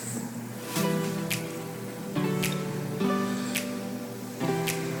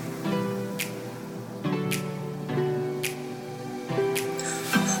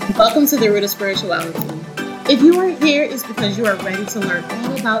Welcome to the Root of Spirituality. If you are here, it's because you are ready to learn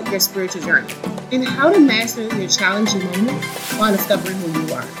all about your spiritual journey and how to master your challenging moments while discovering who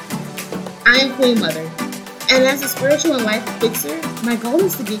you are. I am Queen Mother, and as a spiritual and life fixer, my goal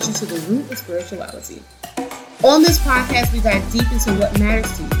is to get you to the root of spirituality. On this podcast, we dive deep into what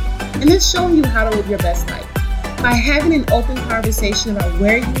matters to you, and then showing you how to live your best life by having an open conversation about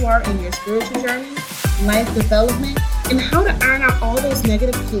where you are in your spiritual journey, life development, and how to iron out all those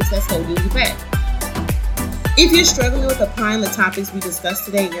negative kinks that's holding you back. If you're struggling with applying the topics we discussed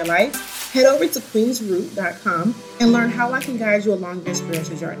today in your life, head over to queensroot.com and learn how I can guide you along your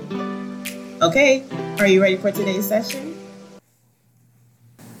spiritual journey. Okay, are you ready for today's session?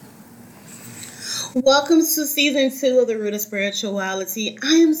 Welcome to season 2 of the Root of Spirituality.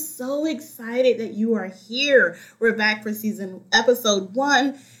 I am so excited that you are here. We're back for episode 1,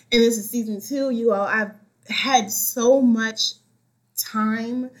 and this is season 2. You all, I've had so much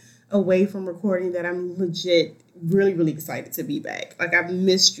time away from recording that I'm legit really excited to be back. Like, I've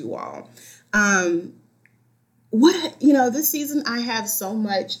missed you all. This season I have so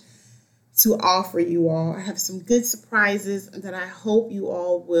much to offer you all. I have some good surprises that I hope you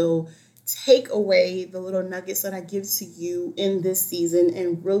all will take away the little nuggets that I give to you in this season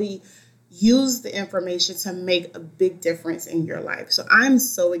and really use the information to make a big difference in your life. So I'm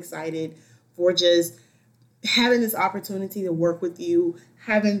so excited for just having this opportunity to work with you,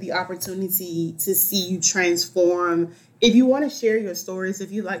 having the opportunity to see you transform. If you want to share your stories,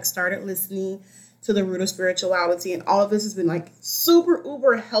 if you started listening to the Root of Spirituality and all of this has been super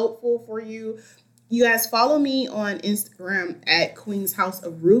uber helpful for you, you guys follow me on Instagram at Queen's House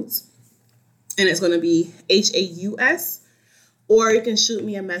of Roots, and it's going to be HAUS, or you can shoot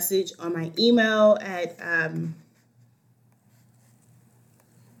me a message on my email at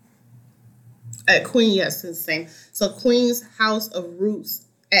Queen, yes, it's the same. So Queen's House of Roots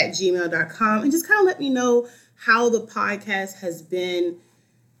at gmail.com, and just kind of let me know how the podcast has been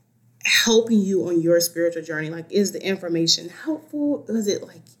helping you on your spiritual journey. Is the information helpful? Is it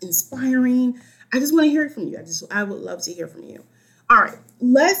inspiring? I just want to hear it from you. I would love to hear from you. All right,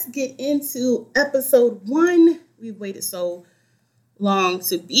 let's get into episode 1. We've waited so long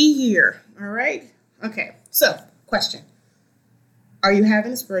to be here. All right. Okay. So, question. Are you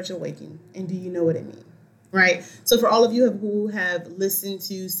having a spiritual awakening, and do you know what it means? Right? So for all of you who have listened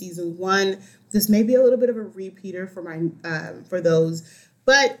to season 1, this may be a little bit of a repeater for those,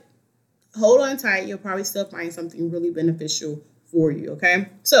 but hold on tight. You'll probably still find something really beneficial for you. Okay?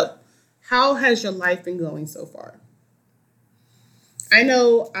 So how has your life been going so far? I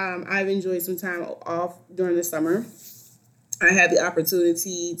know I've enjoyed some time off during the summer. I had the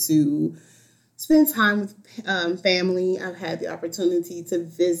opportunity to spend time with family. I've had the opportunity to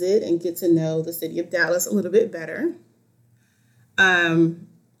visit and get to know the city of Dallas a little bit better. And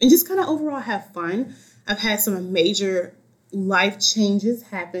just kind of overall have fun. I've had some major life changes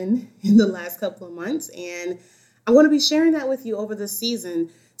happen in the last couple of months, and I'm going to be sharing that with you over the season.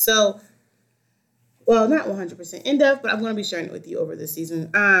 So, well, not 100% in depth, but I'm going to be sharing it with you over this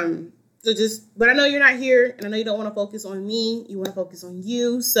season. But I know you're not here, and I know you don't want to focus on me. You want to focus on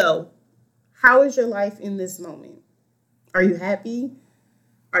you. So how is your life in this moment? Are you happy?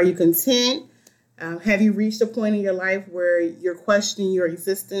 Are you content? Have you reached a point in your life where you're questioning your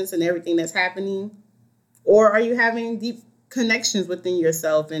existence and everything that's happening? Or are you having deep connections within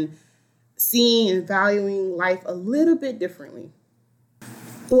yourself and seeing and valuing life a little bit differently?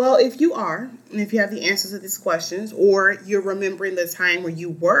 Well, if you are, and if you have the answers to these questions, or you're remembering the time where you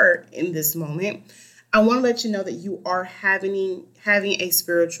were in this moment, I want to let you know that you are having a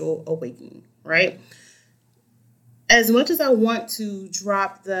spiritual awakening, right? As much as I want to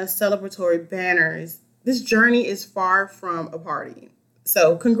drop the celebratory banners, this journey is far from a party.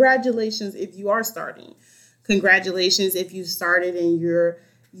 So congratulations if you are starting. Congratulations if you started and you've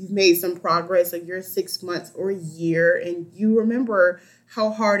made some progress, like you're 6 months or a year, and you remember how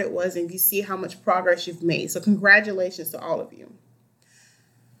hard it was and you see how much progress you've made. So congratulations to all of you.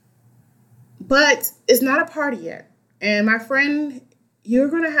 But it's not a party yet. And my friend, you're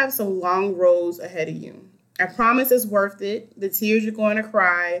going to have some long roads ahead of you. I promise it's worth it. The tears you're going to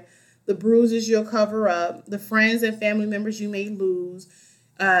cry, the bruises you'll cover up, the friends and family members you may lose.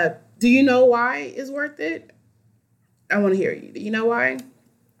 Do you know why it's worth it? I want to hear you. Do you know why?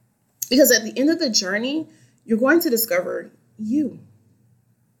 Because at the end of the journey, you're going to discover you.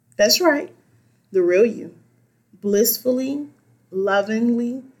 That's right. The real you. Blissfully,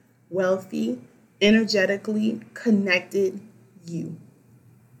 lovingly, wealthy, energetically connected you.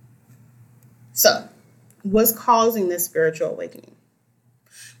 So, what's causing this spiritual awakening?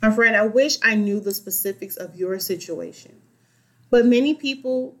 My friend, I wish I knew the specifics of your situation. But many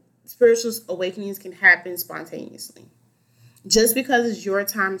people spiritual awakenings can happen spontaneously. Just because it's your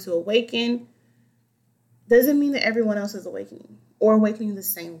time to awaken doesn't mean that everyone else is awakening or awakening the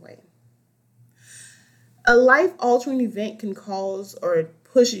same way. A life-altering event can cause or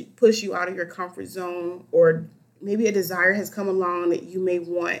push you out of your comfort zone, or maybe a desire has come along that you may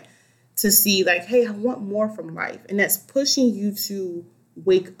want to see, like, hey, I want more from life. And that's pushing you to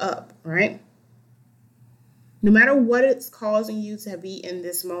wake up, right? No matter what it's causing you to be in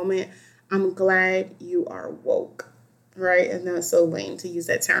this moment, I'm glad you are woke, right? And that's so lame to use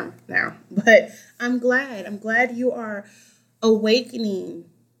that term now, but I'm glad you are awakening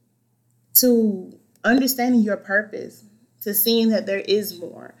to understanding your purpose, to seeing that there is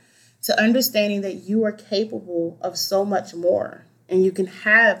more, to understanding that you are capable of so much more and you can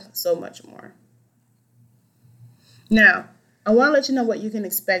have so much more. Now, I want to let you know what you can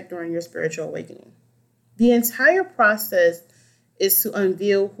expect during your spiritual awakening. The entire process is to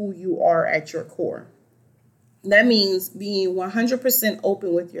unveil who you are at your core. That means being 100%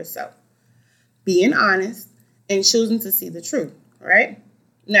 open with yourself, being honest, and choosing to see the truth, right?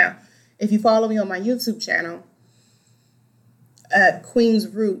 Now, if you follow me on my YouTube channel, at Queen's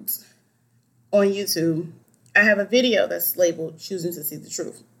Roots on YouTube, I have a video that's labeled Choosing to See the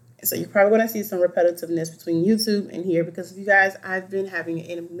Truth. And so you're probably going to see some repetitiveness between YouTube and here because of you guys. I've been having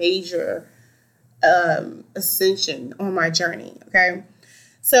a major ascension on my journey, okay?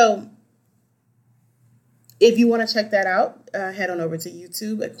 So if you want to check that out, head on over to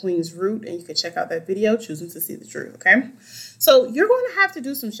YouTube at Queen's Root and you can check out that video, Choosing to See the Truth, okay? So you're going to have to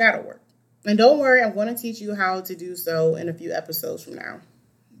do some shadow work. And don't worry, I'm going to teach you how to do so in a few episodes from now.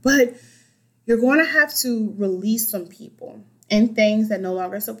 But you're going to have to release some people and things that no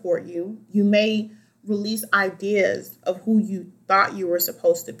longer support you. You may release ideas of who you thought you were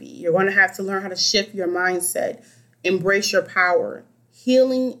supposed to be. You're going to have to learn how to shift your mindset, embrace your power,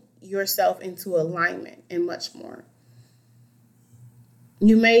 healing yourself into alignment, and much more.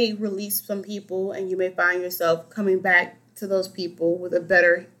 You may release some people and you may find yourself coming back to those people with a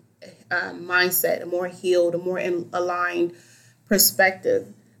better mindset, a more healed, a more aligned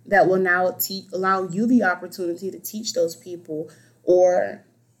perspective that will now allow you the opportunity to teach those people or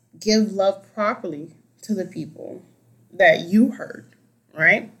give love properly to the people that you hurt,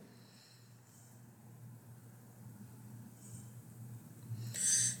 right?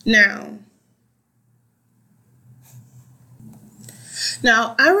 Now,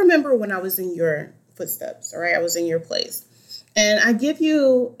 I remember when I was in your footsteps, all right? I was in your place. And I give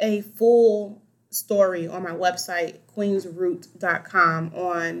you a full story on my website, queensroot.com,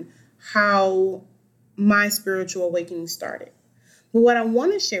 on how my spiritual awakening started. But what I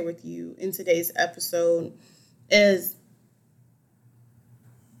want to share with you in today's episode is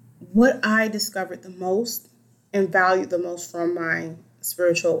what I discovered the most and valued the most from my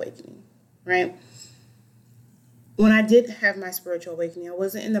spiritual awakening, right? When I did have my spiritual awakening, I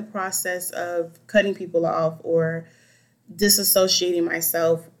wasn't in the process of cutting people off or disassociating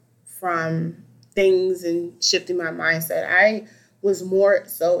myself from things and shifting my mindset. I was more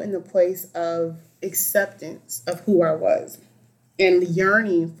so in the place of acceptance of who I was and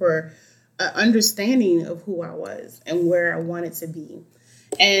yearning for an understanding of who I was and where I wanted to be.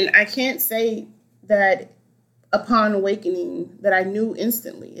 And I can't say that upon awakening that I knew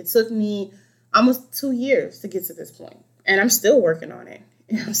instantly. It took me almost 2 years to get to this point, and I'm still working on it.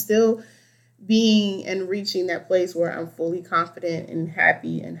 And I'm still being and reaching that place where I'm fully confident and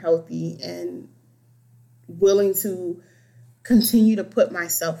happy and healthy and willing to continue to put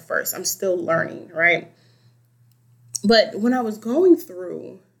myself first. I'm still learning, right? But when I was going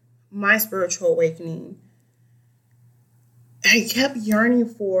through my spiritual awakening, I kept yearning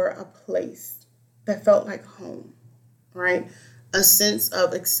for a place that felt like home, right? A sense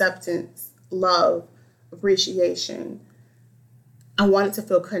of acceptance, love, appreciation. I wanted to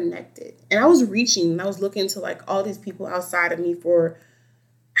feel connected. And I was reaching and I was looking to like all these people outside of me for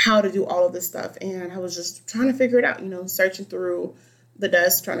how to do all of this stuff. And I was just trying to figure it out, searching through the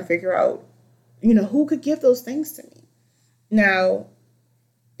dust, trying to figure out, who could give those things to me. Now,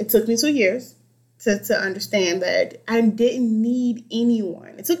 it took me 2 years to understand that I didn't need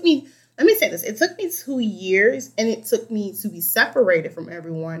anyone. It took me 2 years, and it took me to be separated from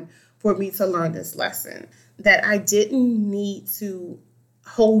everyone for me to learn this lesson, that I didn't need to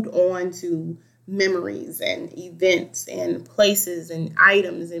hold on to memories and events and places and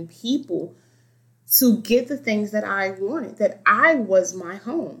items and people to get the things that I wanted, that I was my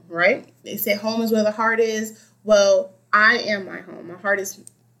home, right? They say home is where the heart is. Well, I am my home. My heart is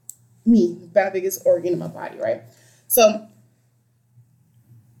me, the biggest organ in my body, right? So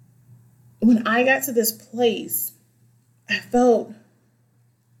when I got to this place, I felt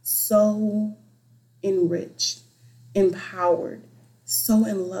so enriched, empowered, so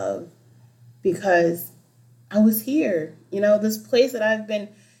in love, because I was here, this place that I've been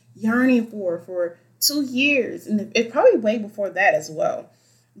yearning for 2 years, and it probably way before that as well.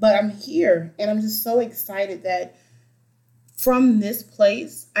 But I'm here, and I'm just so excited that from this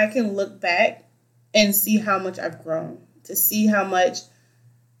place, I can look back and see how much I've grown, to see how much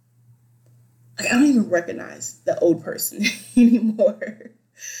I don't even recognize the old person anymore.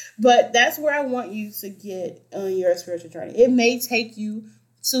 But that's where I want you to get on your spiritual journey. It may take you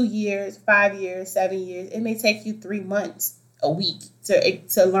 2 years, 5 years, 7 years. It may take you 3 months, a week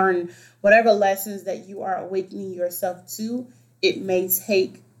to learn whatever lessons that you are awakening yourself to. It may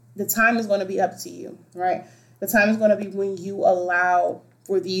take, the time is going to be up to you, right? The time is going to be when you allow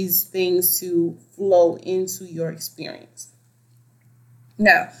for these things to flow into your experience.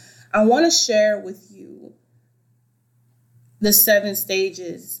 Now, I want to share with you the 7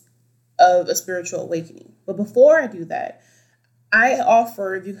 stages of a spiritual awakening. But before I do that, I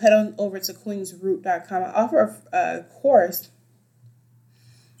offer, if you head on over to queensroot.com, I offer a course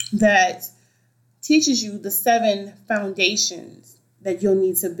that teaches you the 7 foundations that you'll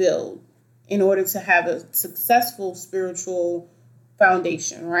need to build in order to have a successful spiritual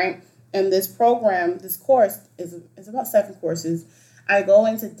foundation, right? And this program, this course is about 7 courses. I go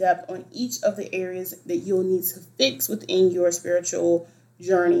into depth on each of the areas that you'll need to fix within your spiritual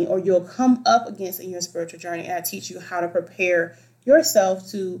journey, or you'll come up against in your spiritual journey. And I teach you how to prepare yourself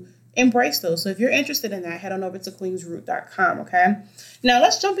to embrace those. So if you're interested in that, head on over to queensroot.com, okay? Now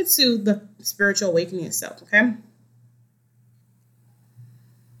let's jump into the spiritual awakening itself, okay?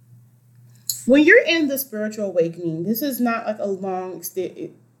 When you're in the spiritual awakening, this is not like a long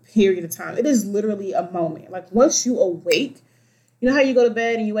period of time. It is literally a moment. Like once you awake, you know how you go to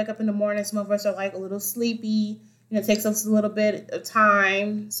bed and you wake up in the morning, some of us are like a little sleepy. It takes us a little bit of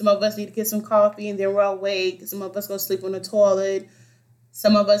time. Some of us need to get some coffee and then we're awake. Some of us go sleep on the toilet.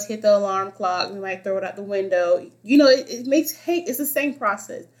 Some of us hit the alarm clock and we might throw it out the window. It's the same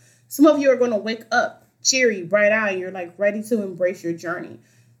process. Some of you are going to wake up cheery, bright-eyed. You're like ready to embrace your journey.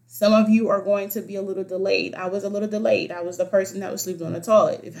 Some of you are going to be a little delayed. I was a little delayed. I was the person that was sleeping on the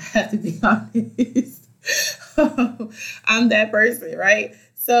toilet, if I have to be honest. I'm that person, right?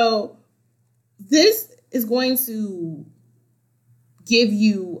 So this is going to give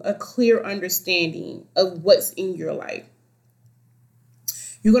you a clear understanding of what's in your life.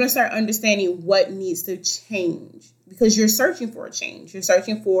 You're going to start understanding what needs to change because you're searching for a change. You're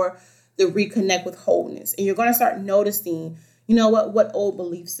searching for the reconnect with wholeness. And you're going to start noticing, what old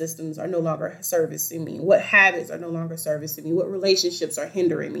belief systems are no longer servicing me? What habits are no longer servicing me? What relationships are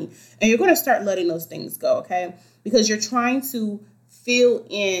hindering me? And you're going to start letting those things go, okay? Because you're trying to fill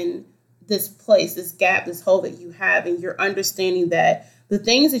in this place, this gap, this hole that you have, and you're understanding that the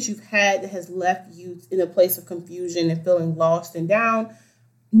things that you've had that has left you in a place of confusion and feeling lost and down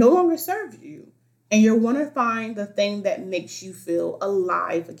no longer serve you. And you want to find the thing that makes you feel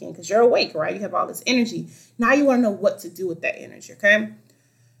alive again because you're awake, right? You have all this energy. Now you want to know what to do with that energy, okay?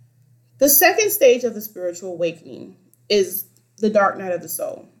 The second stage of the spiritual awakening is the dark night of the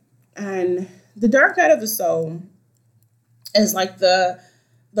soul. And the dark night of the soul is like the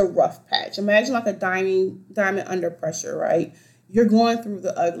rough patch. Imagine like a diamond under pressure, right? You're going through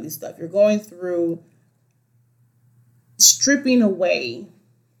the ugly stuff. You're going through stripping away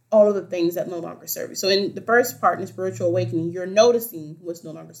all of the things that no longer serve you. So in the first part, in the spiritual awakening, you're noticing what's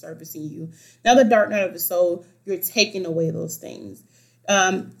no longer servicing you. Now the dark night of the soul, you're taking away those things.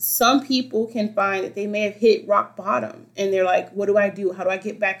 Some people can find that they may have hit rock bottom and they're like, what do I do? How do I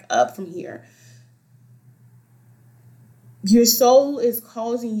get back up from here? Your soul is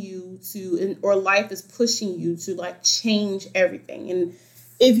causing you to, or life is pushing you to like change everything. And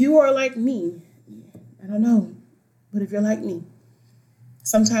if you are like me, I don't know, but if you're like me,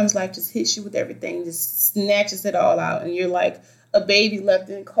 sometimes life just hits you with everything, just snatches it all out. And you're like a baby left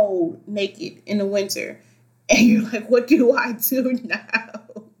in cold, naked in the winter. And you're like, what do I do now?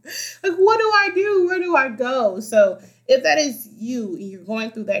 Like, what do I do? Where do I go? So if that is you and you're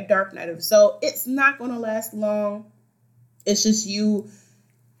going through that dark night of the soul, it's not going to last long. It's just you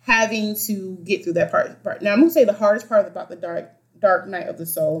having to get through that part. Now, I'm going to say the hardest part about the dark night of the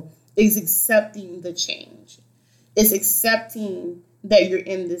soul is accepting the change. It's accepting that you're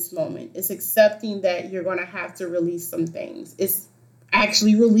in this moment. It's accepting that you're going to have to release some things. It's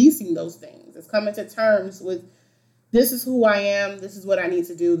actually releasing those things. It's coming to terms with, this is who I am. This is what I need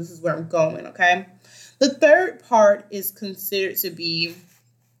to do. This is where I'm going, okay? The third part is considered to be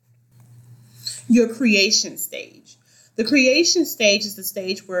your creation stage. The creation stage is the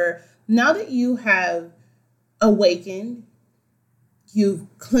stage where now that you have awakened, you've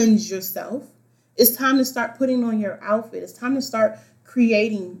cleansed yourself, it's time to start putting on your outfit. It's time to start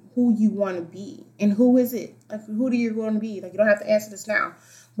creating who you want to be. And who is it? Like, who do you want to be? Like, you don't have to answer this now,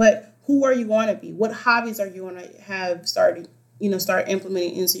 but who are you going to be? What hobbies are you going to have start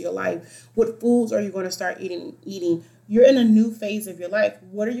implementing into your life? What foods are you going to start eating? You're in a new phase of your life.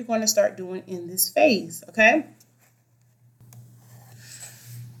 What are you going to start doing in this phase? Okay.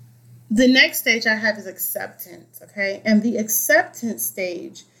 The next stage I have is acceptance. Okay. And the acceptance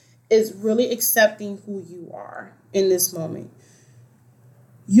stage is really accepting who you are in this moment.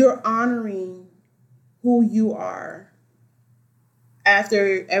 You're honoring who you are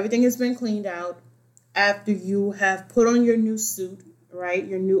after everything has been cleaned out, after you have put on your new suit, right,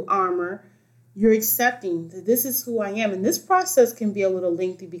 your new armor. You're accepting that this is who I am. And this process can be a little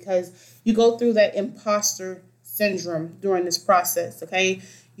lengthy because you go through that imposter syndrome during this process, okay?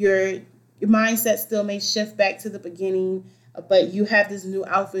 Your mindset still may shift back to the beginning, but you have this new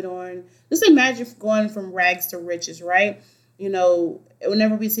outfit on. Just imagine going from rags to riches, right? You know,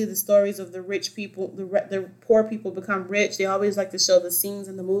 whenever we see the stories of the rich people, the poor people become rich, they always like to show the scenes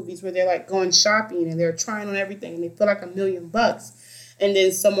in the movies where they're like going shopping and they're trying on everything and they feel like $1 million. And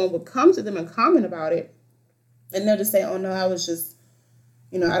then someone would come to them and comment about it. And they'll just say, oh, no, I was just,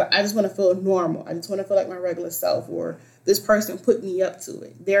 I just want to feel normal. I just want to feel like my regular self, or this person put me up to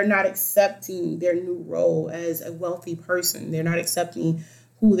it. They're not accepting their new role as a wealthy person. They're not accepting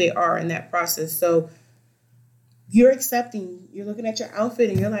who they are in that process. So you're accepting, you're looking at your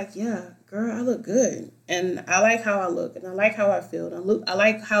outfit and you're like, yeah, girl, I look good. And I like how I look and I like how I feel. And I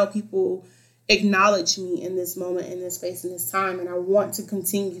like how people acknowledge me in this moment, in this space, in this time. And I want to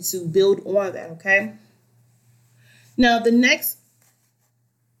continue to build on that, okay? Now, the next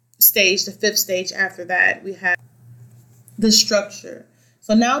stage, the fifth stage after that, we have the structure.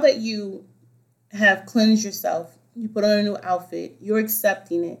 So now that you have cleansed yourself, you put on a new outfit, you're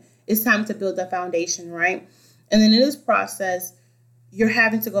accepting it, it's time to build that foundation, right? And then in this process, you're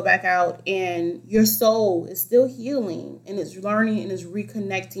having to go back out and your soul is still healing and it's learning and is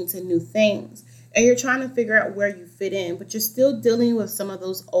reconnecting to new things. And you're trying to figure out where you fit in, but you're still dealing with some of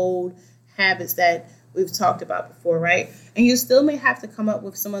those old habits that we've talked about before, right? And you still may have to come up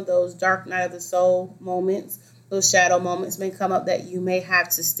with some of those dark night of the soul moments, those shadow moments may come up that you may have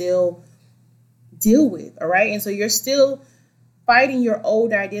to still deal with, all right? And so you're still fighting your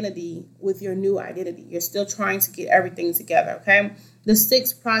old identity with your new identity. You're still trying to get everything together, okay? The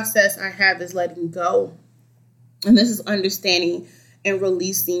sixth process I have is letting go. And this is understanding and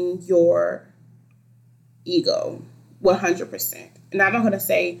releasing your ego 100%. And I'm not going to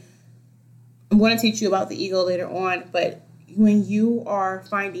say, I'm going to teach you about the ego later on, but when you are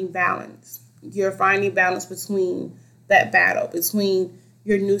finding balance, you're finding balance between that battle, between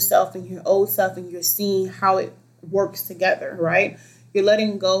your new self and your old self, and you're seeing how it works together, right? You're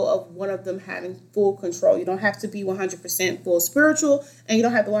letting go of one of them having full control. You don't have to be 100% full spiritual, and you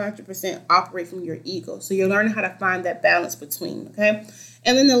don't have to 100% operate from your ego. So you're learning how to find that balance between, okay?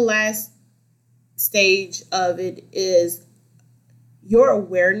 And then the last stage of it is your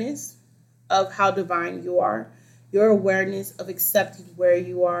awareness of how divine you are, your awareness of accepting where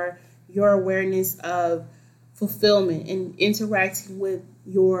you are, your awareness of fulfillment and interacting with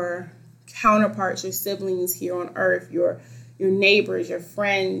your counterparts, your siblings here on earth, your neighbors, your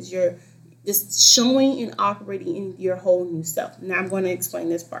friends, you're just showing and operating in your whole new self. Now I'm going to explain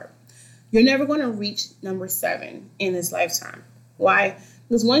this part. You're never going to reach number 7 in this lifetime. Why?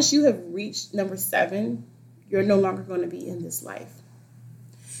 Because once you have reached number 7, you're no longer going to be in this life.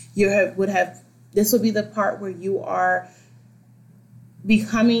 This will be the part where you are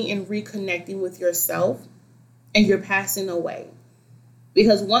becoming and reconnecting with yourself and you're passing away.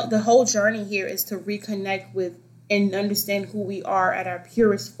 Because the whole journey here is to reconnect with and understand who we are at our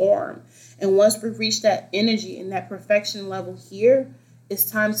purest form. And once we've reached that energy and that perfection level here, it's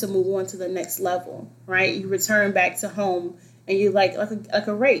time to move on to the next level, right? You return back to home and you like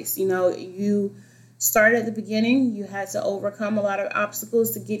a race. You started at the beginning, you had to overcome a lot of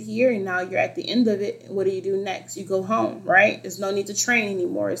obstacles to get here, and now you're at the end of it. What do you do next? You go home, right? There's no need to train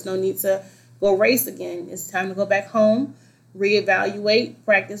anymore. There's no need to go race again. It's time to go back home, reevaluate,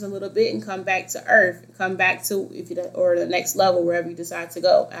 practice a little bit, and come back to earth. Come back to or the next level, wherever you decide to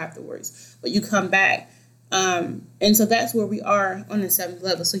go afterwards. But you come back. And so that's where we are on the 7th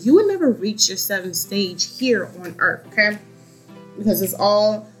level. So you will never reach your 7th stage here on earth, okay? Because it's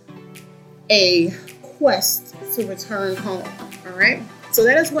all a quest to return home, all right? So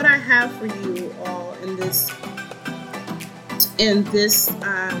that is what I have for you all in this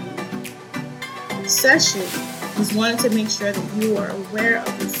session. Just wanted to make sure that you are aware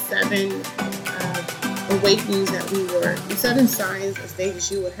of the 7 awakenings that we were, the sudden signs and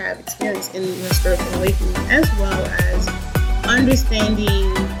stages you would have experienced in your spiritual awakening, as well as understanding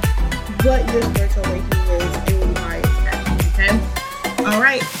what your spiritual awakening is and why it's happening. Okay? All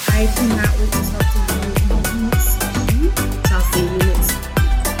right. I cannot wait to talk